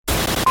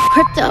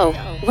Crypto,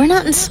 we're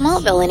not in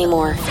Smallville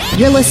anymore.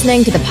 You're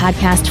listening to the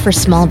podcast for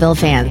Smallville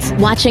fans,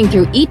 watching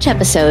through each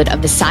episode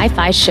of the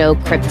sci-fi show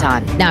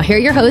Krypton. Now here are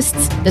your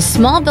hosts, the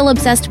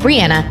Smallville-obsessed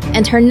Brianna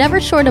and her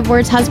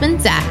never-short-of-words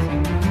husband, Zach.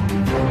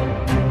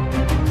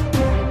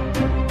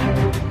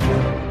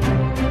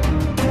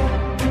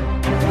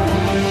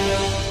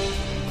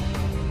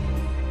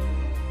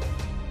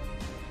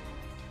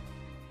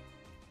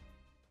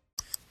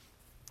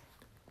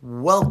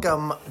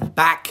 Welcome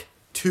back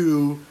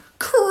to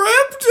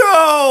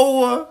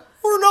Crypto!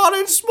 We're not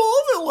in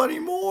Smallville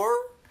anymore.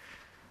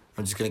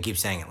 I'm just going to keep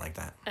saying it like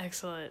that.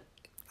 Excellent.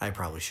 I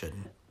probably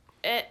shouldn't.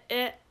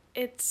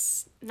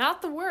 It's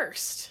not the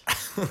worst.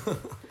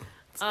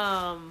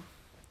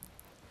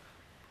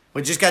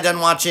 We just got done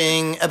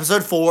watching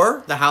episode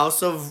 4, The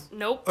House of...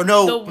 Nope. Or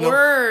no, The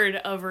Word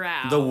of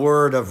Rao. The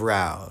Word of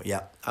Rao,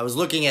 yeah. I was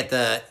looking at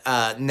the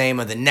name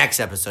of the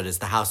next episode. It's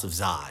The House of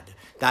Zod.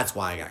 That's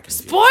why I got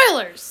confused.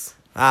 Spoilers!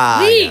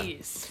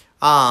 Please!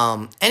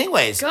 Yeah.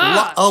 Anyways,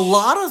 Gosh. a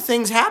lot of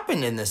things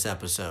happened in this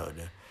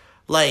episode.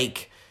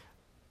 Like,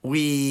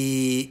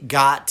 we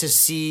got to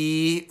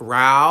see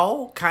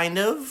Rao, kind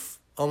of,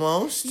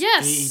 almost.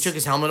 Yes. He took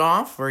his helmet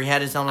off, or he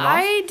had his helmet off.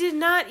 I did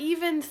not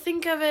even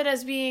think of it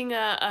as being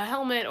a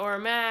helmet or a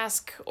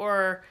mask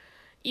or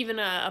even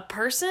a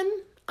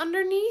person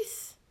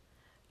underneath.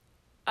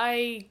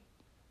 I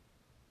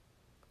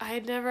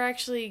had never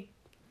actually...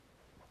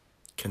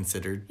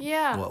 Considered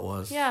what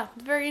was. Yeah,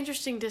 very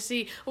interesting to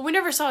see. Well, we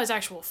never saw his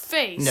actual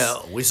face.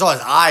 No, we saw his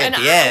eye at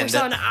the end. We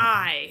saw an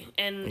eye,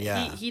 and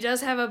Yeah. he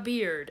does have a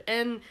beard,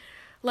 and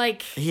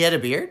like He had a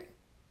beard?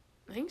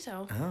 I think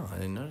so, Oh, I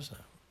didn't notice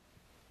that.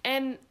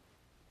 and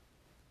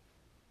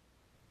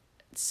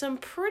some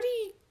pretty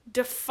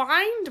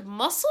defined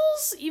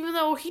muscles, even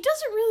though he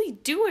doesn't really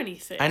do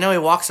anything. I know he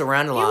walks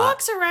around a lot. He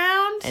walks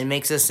around, and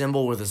makes a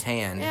symbol with his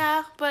hand.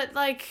 yeah, but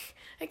like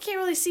I can't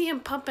really see him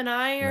pumping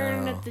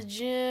iron No. at the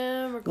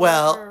gym or going for a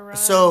Well, run.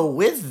 so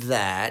with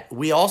that,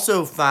 we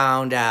also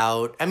found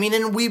out. I mean,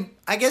 and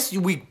I guess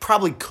we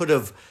probably could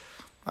have.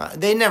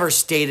 They never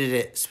stated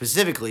it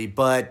specifically,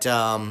 but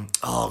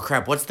oh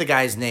crap, what's the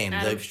guy's name?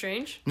 Adam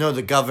Strange, No,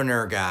 the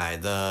governor guy,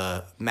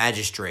 the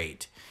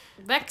magistrate.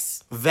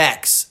 Vex,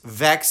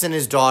 Vex and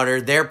his daughter.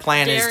 Their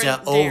plan is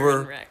to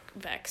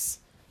Vex.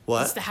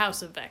 What? It's the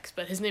House of Vex,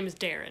 but his name is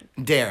Darren.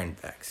 Darren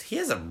Vex. He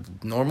has a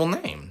normal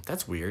name.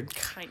 That's weird.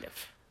 Kind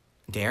of.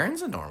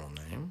 Darren's a normal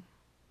name.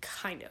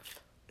 Kind of.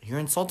 You're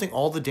insulting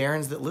all the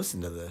Darrens that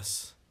listen to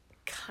this.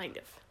 Kind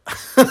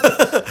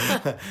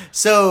of.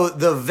 So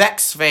the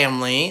Vex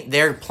family,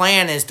 their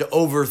plan is to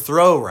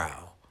overthrow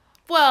Rao.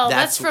 Well,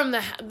 That's- that's from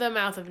the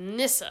mouth of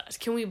Nissa.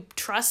 Can we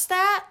trust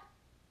that?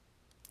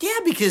 Yeah,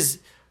 because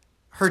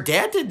her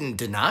dad didn't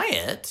deny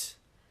it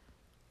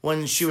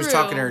when she was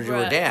talking to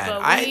her dad.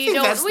 But I we think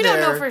don't, that's we their...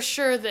 don't know for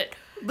sure that.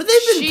 But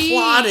they've been she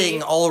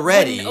plotting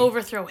already. wouldn't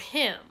overthrow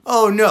him.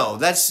 Oh no,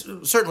 that's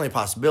certainly a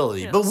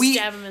possibility. You know, but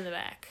stab him in the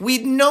back.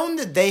 we'd known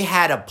that they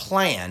had a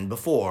plan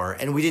before,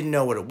 and we didn't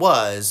know what it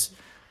was.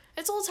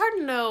 It's hard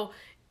to know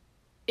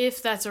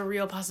if that's a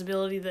real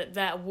possibility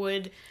that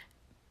would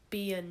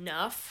be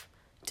enough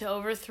to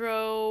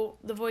overthrow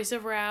the voice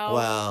of Rao.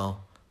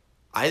 Well,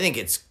 I think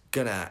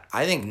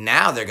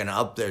now they're gonna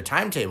up their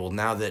timetable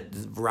now that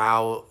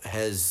Rao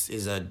is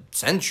a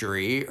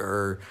century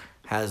or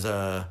has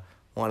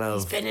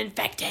He's been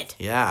infected.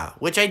 Yeah,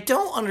 which I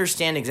don't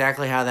understand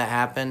exactly how that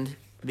happened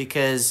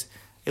because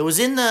it was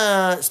in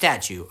the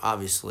statue,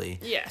 obviously.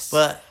 Yes.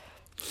 But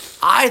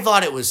I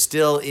thought it was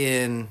still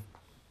in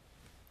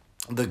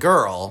the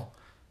girl.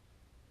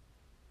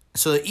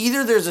 So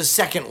either there's a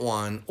second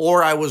one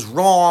or I was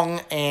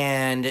wrong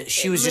and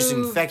she was just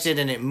moved infected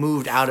and it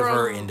moved out of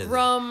her From into the...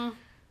 Rum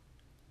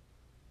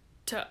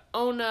to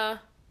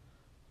Ona.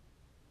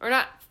 Or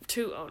not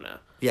to Ona.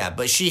 Yeah,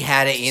 but she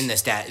had it in the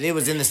statue. It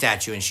was in the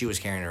statue and she was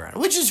carrying it around,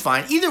 which is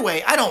fine. Either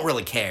way, I don't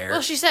really care.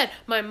 Well, she said,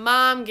 my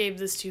mom gave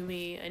this to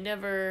me. I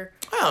never...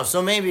 Oh,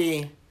 so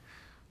maybe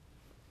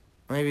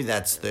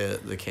that's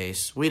the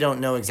case. We don't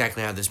know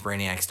exactly how this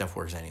Brainiac stuff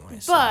works anyway.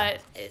 So. But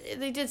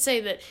they did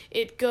say that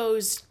it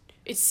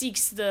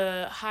seeks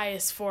the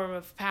highest form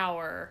of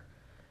power.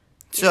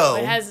 So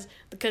It has...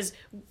 Because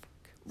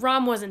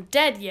Ram wasn't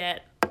dead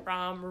yet.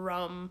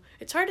 Rum.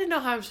 It's hard to know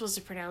how I'm supposed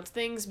to pronounce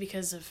things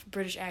because of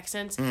British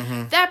accents.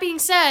 Mm-hmm. That being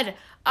said,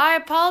 I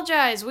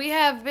apologize. We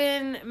have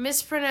been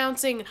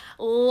mispronouncing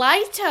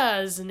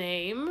Lyta's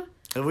name.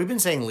 have we been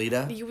saying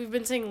Lita? We've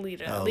been saying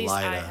Lita. Oh, At least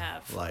Lita. I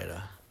have.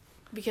 Lita.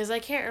 Because I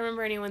can't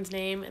remember anyone's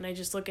name, and I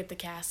just look at the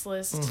cast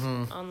list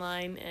Mm-hmm.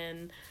 online,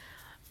 and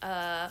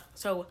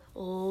so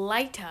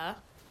Lyta.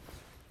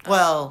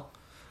 Well,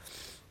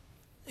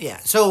 yeah.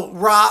 So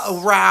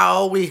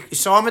Rao, we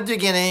saw him at the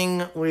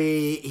beginning.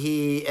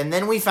 And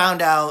then we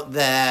found out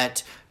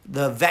that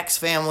the Vex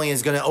family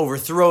is going to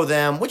overthrow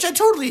them, which I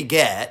totally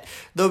get.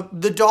 The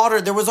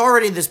daughter, there was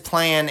already this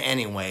plan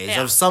anyways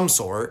Yeah. of some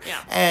sort,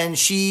 Yeah. and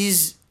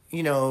she's,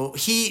 you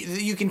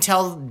can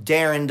tell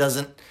Darren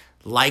doesn't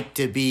like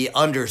to be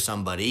under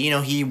somebody. You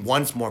know, he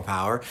wants more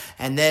power.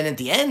 And then at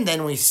the end,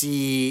 then we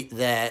see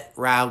that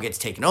Rao gets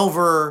taken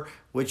over,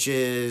 which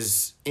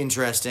is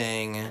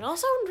interesting. And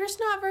also just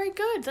not very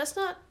good.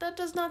 That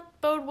does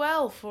not bode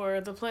well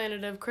for the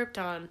planet of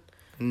Krypton.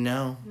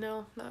 No.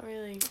 No, not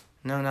really.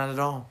 No, not at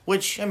all.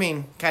 Which, I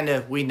mean, kind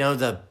of, we know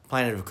the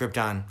planet of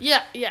Krypton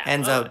Yeah.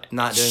 ends up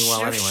not doing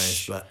well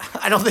anyways, but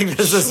I don't think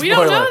this is a spoiler. We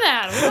don't know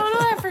that. We don't know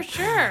that for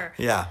sure.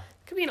 Yeah.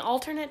 Could be an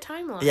alternate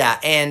timeline. Yeah,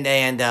 and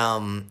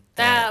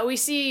we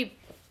see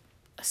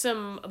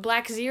some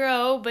Black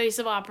Zero base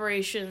of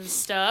operations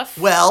stuff.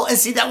 well, and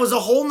see, that was a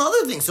whole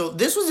nother thing. So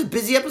this was a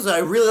busy episode. I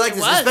really like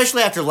this, was.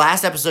 especially after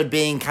last episode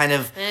being kind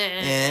of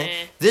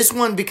This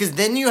one, because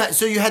then you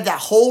had that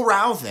whole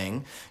Rao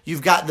thing.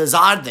 You've got the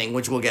Zod thing,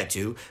 which we'll get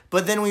to,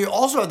 but then we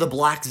also have the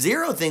Black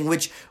Zero thing,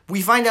 which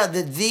we find out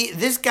that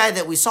this guy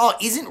that we saw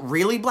isn't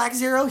really Black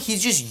Zero.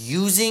 He's just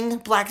using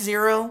Black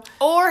Zero,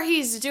 Or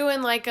he's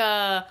doing like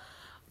a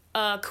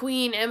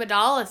Queen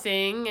Amidala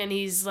thing, and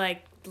he's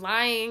like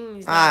lying.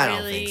 He's not I don't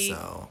really... think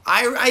so.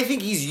 I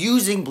think he's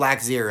using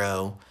Black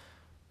Zero.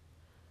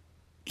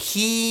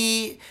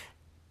 I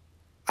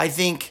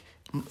think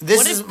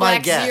this is my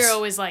guess. What if Black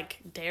Zero is like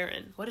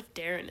Darren? What if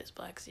Darren is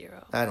Black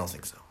Zero? I don't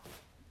think so.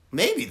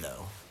 Maybe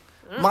though.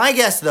 My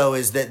guess though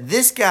is that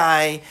this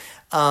guy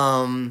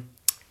and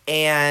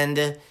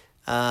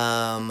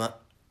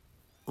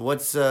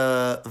what's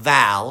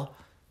Val,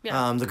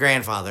 the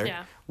grandfather,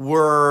 Yeah.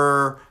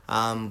 were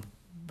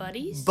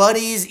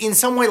Buddies in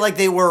some way, like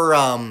they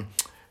were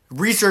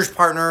research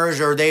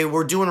partners, or they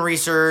were doing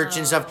research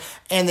and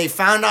stuff, and they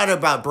found out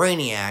about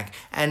Brainiac,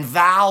 and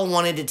Val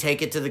wanted to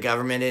take it to the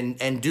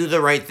government and do the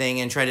right thing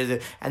and try to do,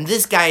 and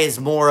this guy is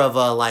more of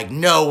a like,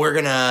 no, we're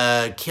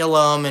gonna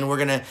kill him,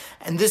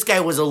 and this guy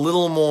was a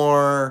little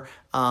more,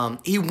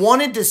 he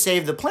wanted to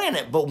save the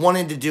planet, but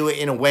wanted to do it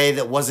in a way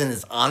that wasn't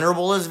as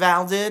honorable as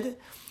Val did.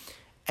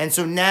 And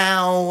so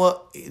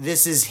now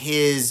this is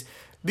his,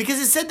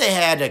 because it said they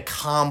had a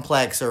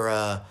complex or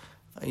a,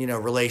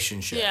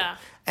 relationship. Yeah.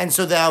 And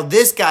so now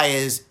this guy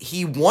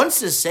he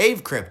wants to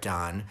save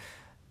Krypton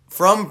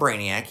from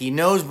Brainiac. He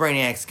knows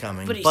Brainiac's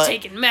coming. But he's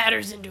taking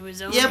matters into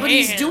his own Yeah, but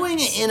he's doing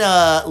it in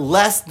a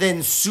less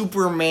than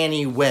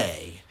Superman-y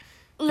way.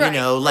 Right,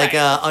 like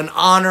right. an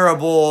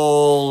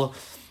honorable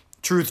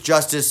truth,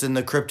 justice in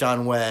the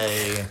Krypton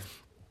way.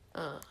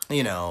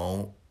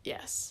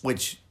 Yes.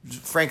 Which,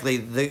 frankly,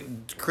 the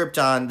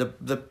Krypton,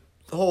 the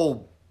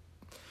whole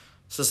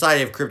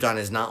society of Krypton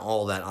is not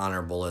all that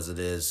honorable as it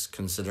is,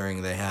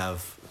 considering they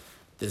have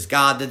this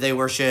god that they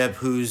worship,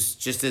 who's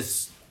just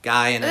this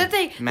guy in a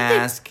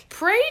mask. That they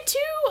pray to?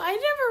 I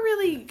never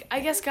really,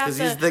 I guess, got Because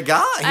he's the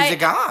god. He's a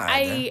god.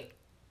 I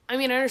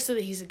mean, I understood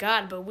that he's a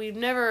god, but we've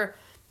never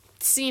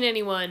seen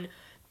anyone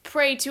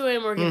pray to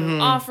him or give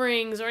him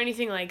offerings or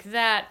anything like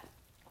that.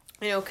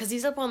 Because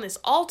he's up on this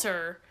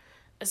altar,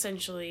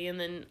 essentially, and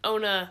then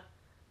Ona.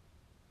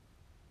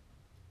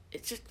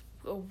 It's just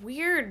a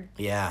weird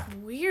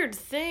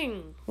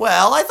thing.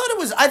 Well, I thought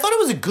it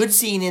was a good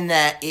scene in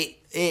that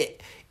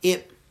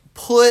it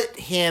put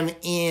him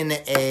in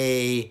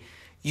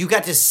you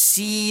got to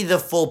see the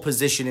full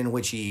position in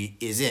which he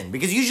is in,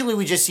 because usually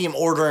we just see him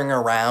ordering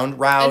around.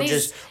 Rao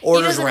just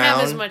orders around. He doesn't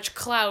have as much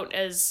clout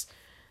as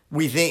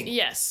we think.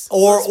 Yes.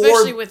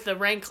 Especially with the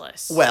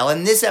rankless. Well,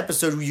 in this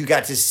episode, you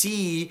got to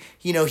see,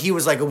 he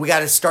was like, we got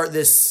to start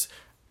this.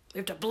 We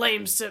have to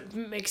blame to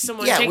make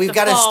someone. Yeah, take we've the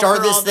got to fall start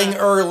for this all thing the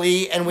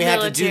early, and we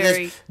have to do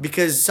military. this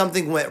because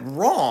something went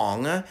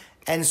wrong,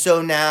 and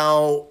so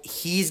now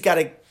he's got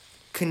to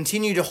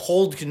continue to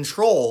hold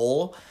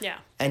control. Yeah.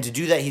 And to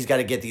do that, he's got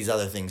to get these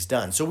other things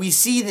done. So we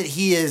see that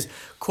he is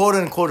quote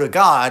unquote a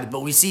god,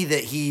 but we see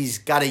that he's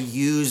got to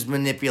use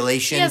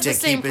manipulation He has to the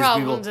keep same his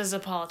problems people. as a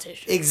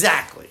politician.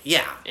 Exactly.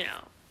 Yeah.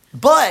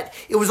 But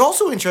it was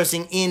also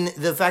interesting in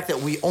the fact that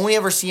we only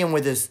ever see him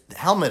with his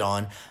helmet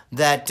on,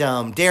 that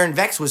Darren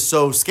Vex was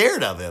so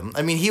scared of him.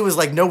 I mean, he was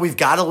like, no, we've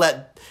got to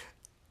let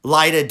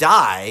Lyta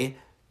die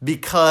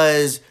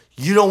because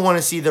you don't want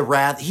to see the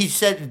wrath. He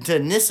said to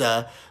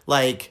Nyssa,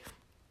 like,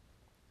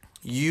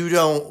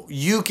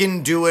 you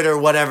can do it or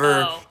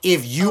whatever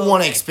if you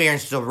want to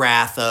experience the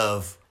wrath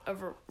of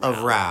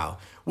Rao,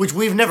 which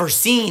we've never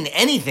seen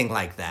anything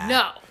like that.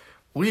 No.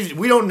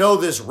 We don't know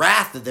this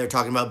wrath that they're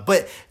talking about,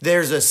 but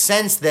there's a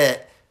sense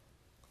that,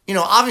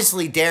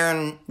 obviously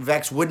Darren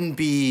Vex wouldn't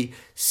be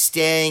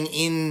staying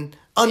in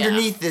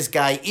underneath this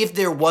guy if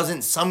there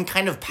wasn't some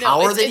kind of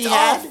power that he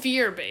had. It's all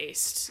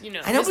fear-based.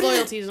 I know, his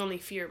loyalty is only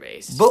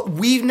fear-based. But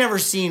we've never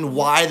seen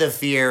why the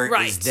fear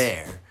is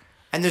there.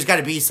 And there's got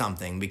to be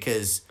something,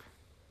 because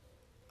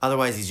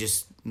otherwise he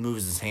just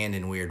moves his hand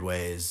in weird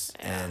ways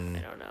and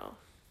I don't know.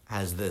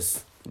 Has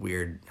this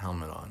weird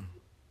helmet on.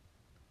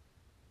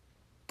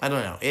 I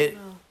don't know.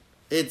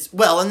 It's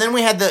and then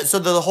we had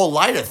the whole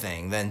Lyta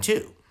thing then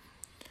too.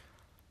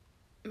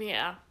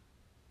 Yeah.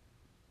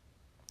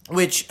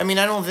 Which, I mean,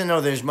 I don't even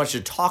know there's much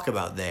to talk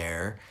about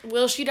there.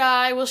 Will she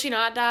die? Will she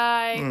not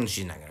die?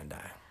 She's not gonna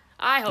die.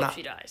 I hope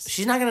she dies.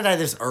 She's not gonna die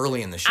this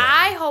early in the show.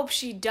 I hope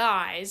she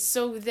dies,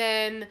 so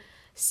then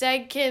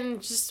Seg can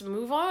just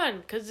move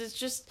on, because it's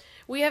just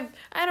I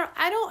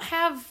don't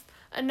have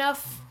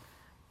enough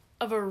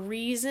of a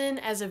reason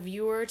as a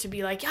viewer to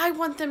be like, I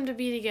want them to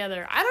be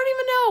together. I don't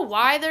even know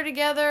why they're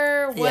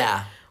together.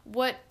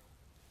 What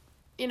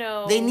you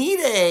know, they need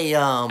a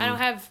I don't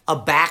have a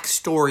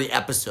backstory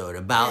episode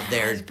about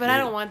their. But I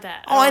don't want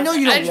that. I know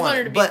you don't want. I just want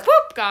her to be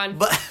whoop gone.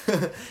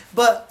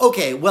 But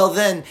okay, well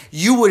then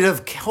you would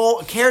have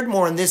cared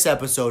more in this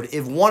episode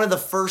if one of the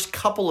first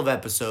couple of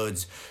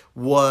episodes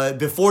was,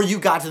 before you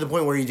got to the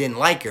point where you didn't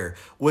like her,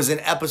 was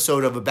an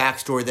episode of a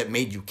backstory that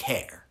made you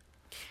care.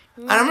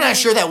 And I'm not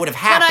sure that would have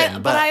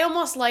happened. But I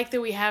almost like that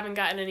we haven't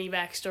gotten any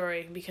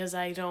backstory, because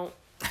I don't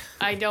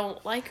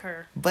like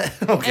her. But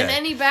okay. And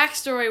any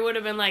backstory would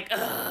have been like,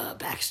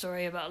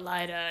 backstory about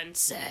Lyda and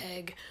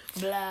Seg,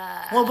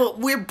 blah. Well, but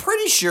we're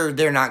pretty sure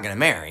they're not going to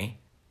marry.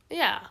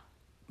 Yeah.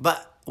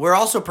 But we're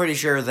also pretty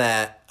sure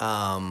that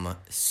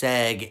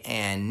Seg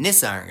and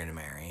Nyssa aren't going to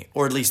marry,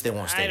 or at least they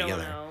won't stay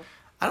together.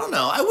 I don't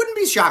know. I wouldn't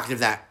be shocked if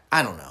that.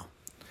 I don't know.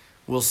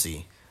 We'll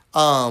see.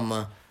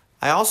 I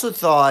also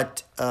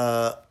thought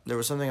there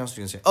was something else I was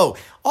going to say. Oh,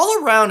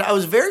 all around, I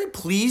was very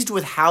pleased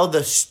with how the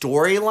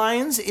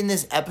storylines in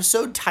this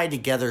episode tied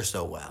together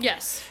so well.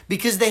 Yes.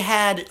 Because they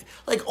had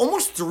like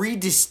almost 3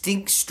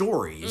 distinct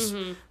stories,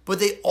 but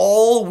they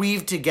all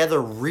weave together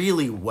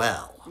really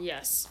well.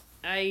 Yes.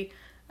 I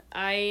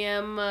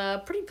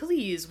am pretty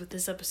pleased with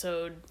this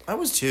episode. I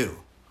was too.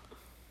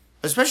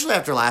 Especially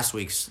after last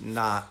week's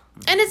not.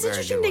 And it's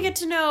interesting to get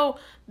to know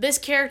this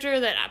character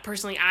that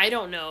personally I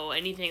don't know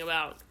anything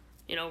about.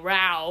 You know,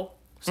 Rao.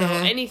 So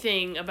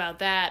anything about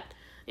that,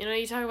 you know,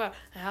 you talk about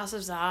the House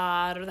of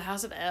Zod or the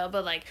House of El,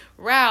 but like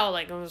Rao,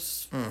 like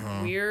this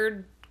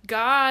weird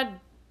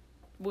god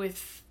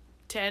with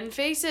 10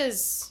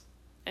 faces,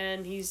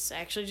 and he's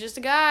actually just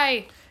a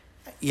guy.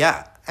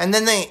 Yeah, and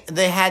then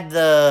they had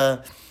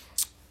the,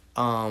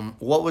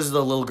 what was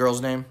the little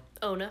girl's name?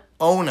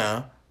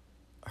 Ona.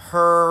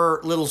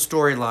 Her little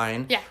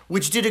storyline,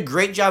 which did a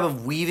great job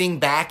of weaving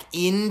back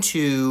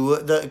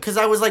into because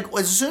I was like,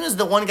 as soon as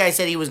the one guy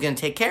said he was going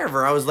to take care of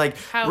her, I was like,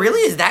 really?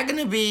 Is that going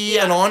to be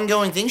an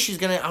ongoing thing?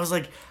 I was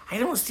like, I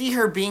don't see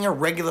her being a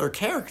regular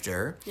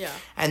character. Yeah.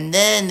 And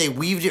then they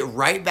weaved it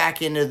right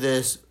back into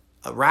this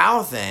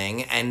Rao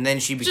thing, and then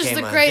she became just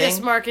the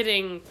greatest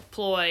marketing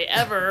ploy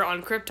ever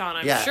on Krypton,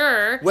 I'm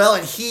sure. Well,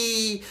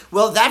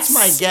 that's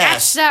my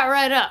guess. Sketch that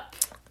right up.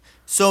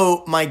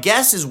 So my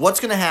guess is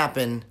what's going to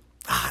happen.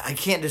 I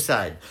can't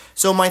decide.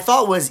 So my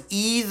thought was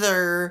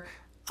either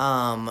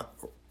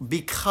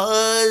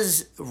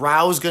because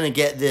Rao's going to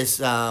get this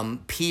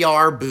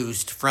PR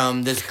boost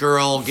from this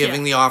girl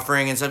giving the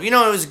offering and stuff. You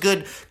know, it was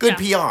good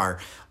PR.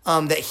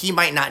 That he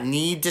might not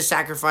need to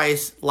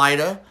sacrifice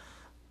Lyda.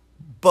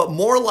 But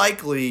more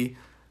likely,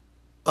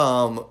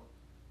 I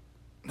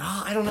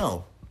don't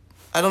know.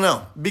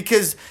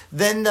 Because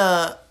then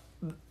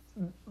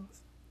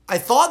I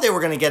thought they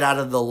were going to get out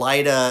of the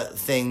Lyda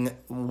thing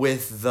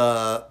with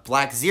the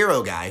Black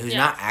Zero guy, who's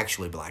not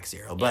actually Black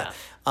Zero, but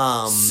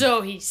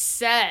so he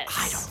says.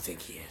 I don't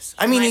think he is.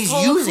 I mean, he's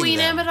using Queen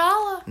them.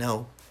 Amidala.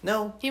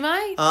 No. He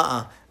might.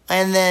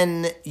 And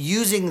then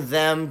using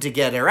them to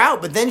get her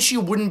out, but then she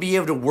wouldn't be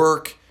able to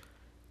work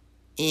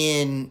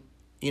in,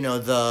 you know,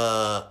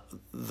 the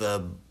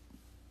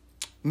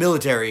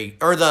military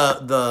or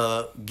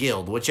the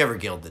guild, whichever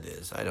guild it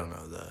is. I don't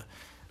know the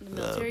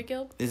military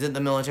guild. Is it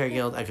the military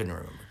guild? I couldn't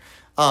remember.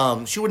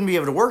 She wouldn't be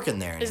able to work in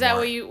there anymore. Is that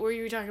what were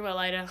you talking about,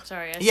 Lyda?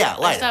 Sorry. Lyda.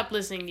 I stopped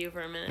listening to you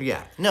for a minute.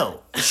 Yeah.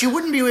 No. She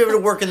wouldn't be able to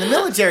work in the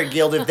military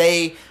guild if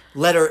they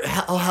let her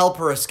help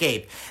her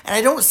escape. And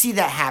I don't see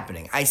that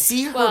happening. I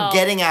see her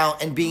getting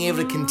out and being able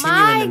to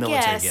continue in the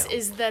military guild. My guess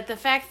is that the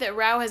fact that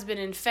Rao has been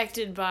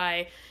infected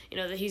by, you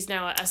know, that he's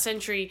now a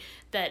sentry,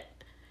 that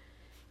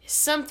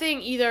something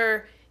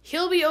either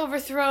he'll be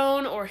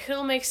overthrown or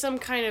he'll make some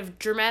kind of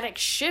dramatic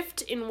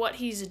shift in what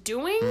he's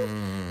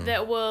doing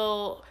that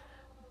will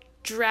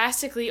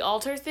drastically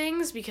alter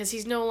things, because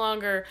he's no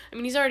longer, I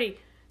mean, he's already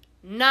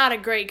not a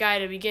great guy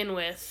to begin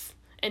with,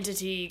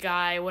 entity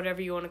guy,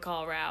 whatever you want to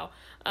call Rao,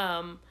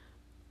 and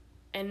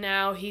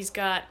now he's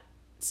got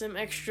some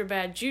extra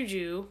bad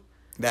juju.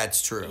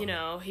 That's true. You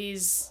know,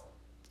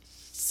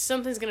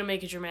 something's gonna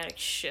make a dramatic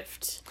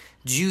shift.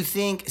 Do you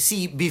think,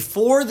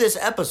 before this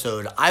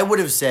episode, I would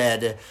have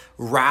said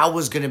Rao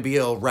was going to be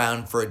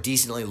around for a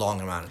decently long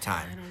amount of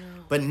time. I don't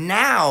know. But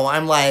now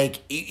I'm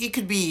like, it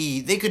could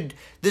be,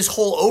 this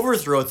whole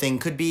overthrow thing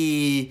could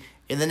be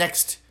in the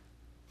next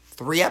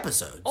 3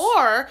 episodes.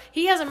 Or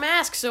he has a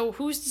mask, so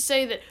who's to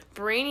say that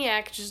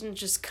Brainiac doesn't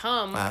just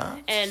come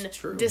and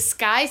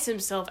disguise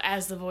himself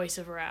as the voice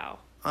of Rao?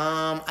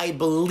 I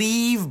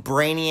believe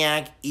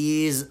Brainiac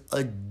is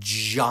a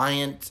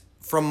giant,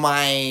 from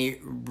my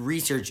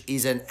research,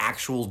 is an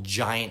actual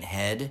giant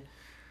head,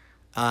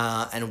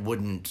 and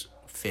wouldn't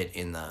fit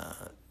in the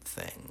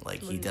thing.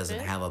 Like, he doesn't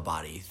have a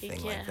body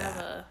thing like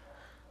that.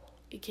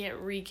 he can't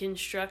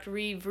reconstruct,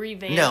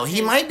 revamp. No,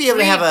 he might be able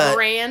to have a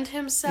brand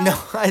himself.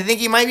 No, I think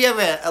he might be able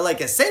to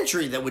have a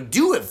sentry that would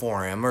do it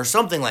for him or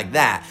something like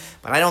that.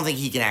 But I don't think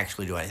he can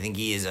actually do it. I think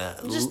he is a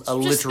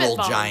literal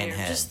giant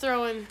head. Just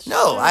throwing.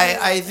 No,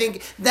 I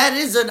think that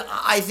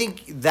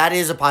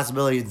is a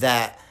possibility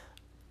that.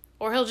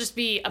 Or he'll just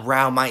be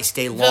Rao might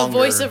stay longer. The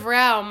voice of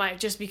Rao might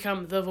just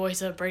become the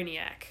voice of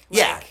Brainiac.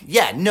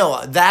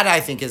 No, that I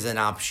think is an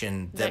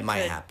option that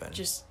might happen.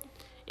 Just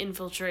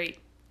infiltrate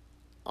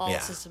all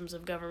systems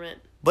of government.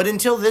 But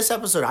until this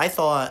episode, I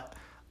thought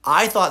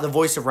the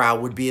voice of Rao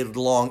would be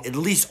along at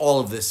least all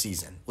of this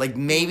season. Like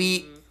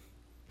maybe,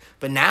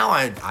 but now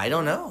I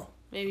don't know.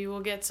 Maybe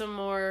we'll get some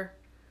more.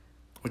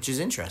 Which is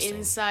interesting.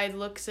 Inside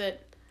looks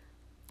at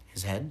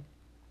his head,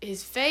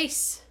 his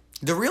face.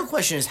 The real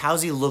question is,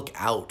 how's he look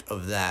out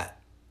of that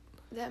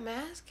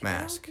mask? I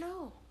don't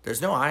know. There's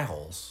no eye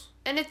holes.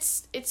 And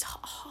it's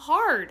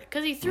hard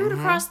because he threw it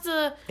across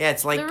the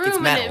it's like the room it's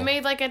metal. And it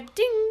made like a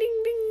ding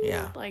ding ding.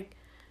 Yeah. Like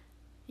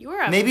you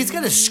were maybe it's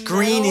got a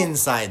screen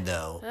inside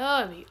though. Oh,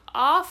 it'd be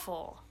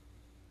awful.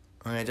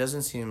 I mean, it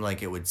doesn't seem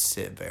like it would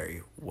sit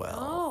very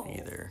well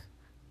either.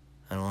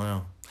 I don't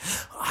know.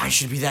 I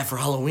should be that for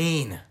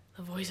Halloween.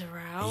 The voice of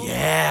Rao?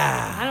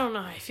 Yeah. I don't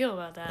know how I feel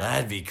about that.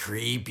 That'd be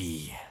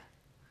creepy.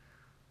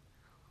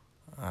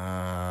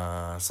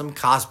 Some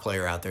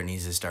cosplayer out there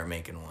needs to start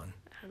making one.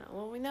 I don't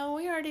know. Well,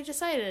 we already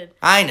decided.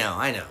 I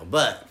know,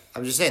 but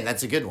I'm just saying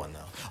that's a good one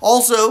though.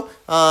 Also,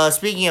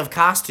 speaking of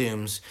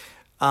costumes,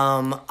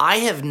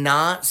 I have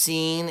not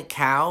seen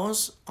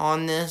cows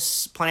on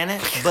this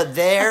planet, but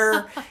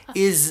there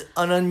is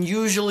an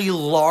unusually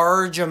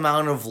large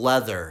amount of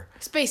leather.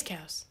 Space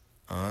cows.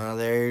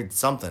 There's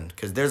something,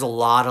 because there's a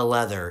lot of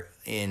leather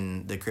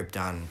in the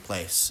Krypton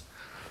place.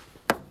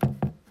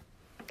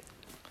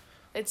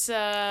 It's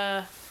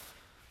their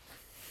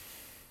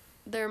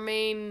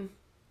main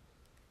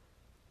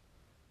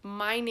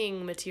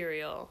mining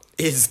material.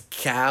 Is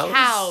cows?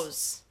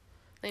 Cows.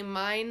 They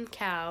mine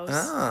cows.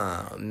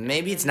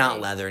 Maybe it's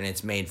not leather and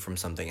it's made from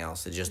something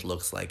else. It just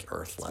looks like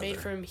earth leather. It's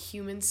made from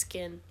human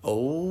skin.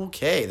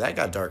 Okay, that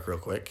got dark real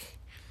quick.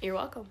 You're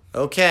welcome.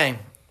 Okay.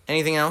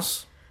 Anything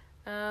else?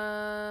 I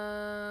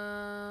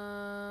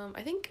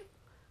think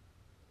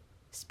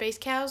space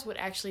cows would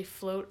actually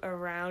float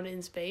around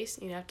in space.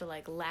 You'd have to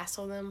like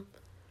lasso them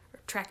or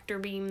tractor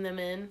beam them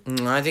in.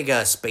 I think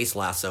a space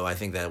lasso. I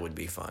think that would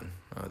be fun.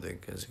 I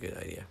think that's a good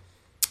idea.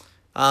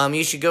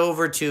 You should go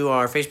over to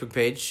our Facebook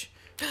page.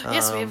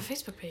 Yes, we have a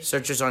Facebook page.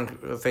 Search us on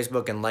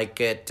Facebook and like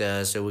it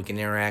so we can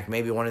interact.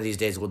 Maybe one of these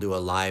days we'll do a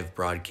live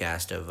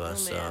broadcast of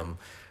us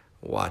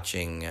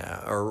watching,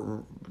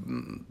 or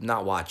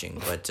not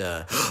watching, but...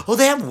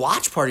 they have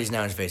watch parties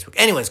now on Facebook.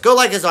 Anyways, go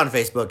like us on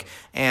Facebook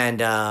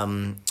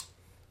and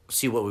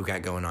see what we've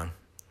got going on.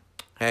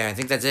 Hey, I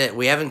think that's it.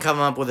 We haven't come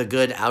up with a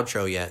good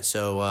outro yet,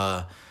 so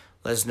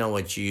let us know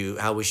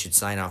how we should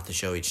sign off the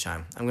show each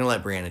time. I'm going to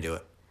let Brianna do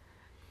it.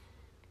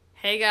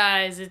 Hey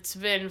guys, it's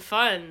been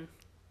fun.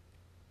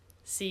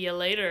 See you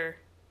later.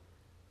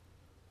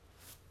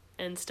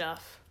 And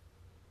stuff.